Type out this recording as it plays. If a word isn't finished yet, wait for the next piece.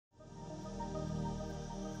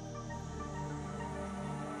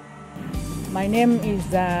My name is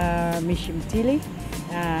Mishi Mtili.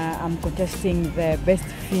 I'm contesting the Best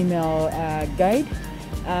Female Guide.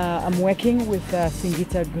 I'm working with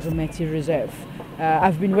Singita Gurumeti Reserve.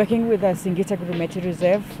 I've been working with Singita Gurumeti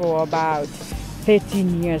Reserve for about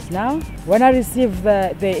 13 years now. When I received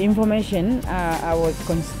the information, I was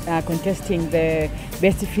contesting the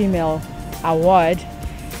Best Female Award.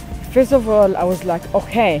 First of all, I was like,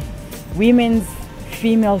 okay,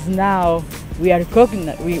 females now, we are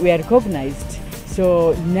recognized.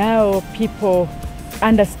 So now people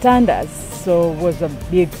understand us. So it was a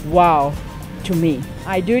big wow to me.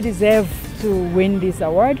 I do deserve to win this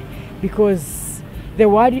award because the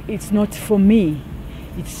award is not for me.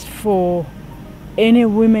 It's for any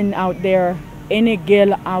woman out there, any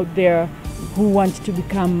girl out there who wants to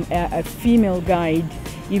become a female guide.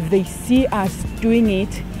 If they see us doing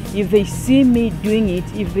it, if they see me doing it,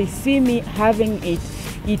 if they see me having it,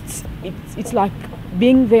 it's like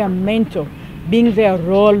being their mentor, being their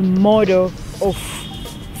role model of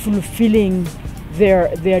fulfilling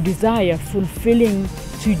their desire, fulfilling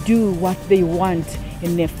to do what they want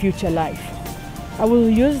in their future life. I will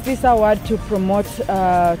use this award to promote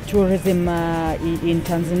tourism in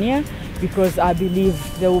Tanzania, because I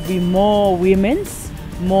believe there will be more women,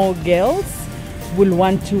 more girls will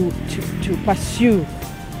want to pursue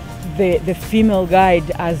the female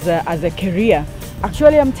guide as a career.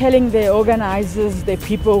 Actually, I'm telling the organizers, the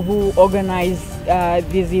people who organize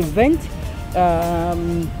this event,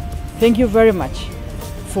 thank you very much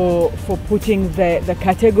for putting the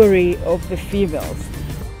category of the females.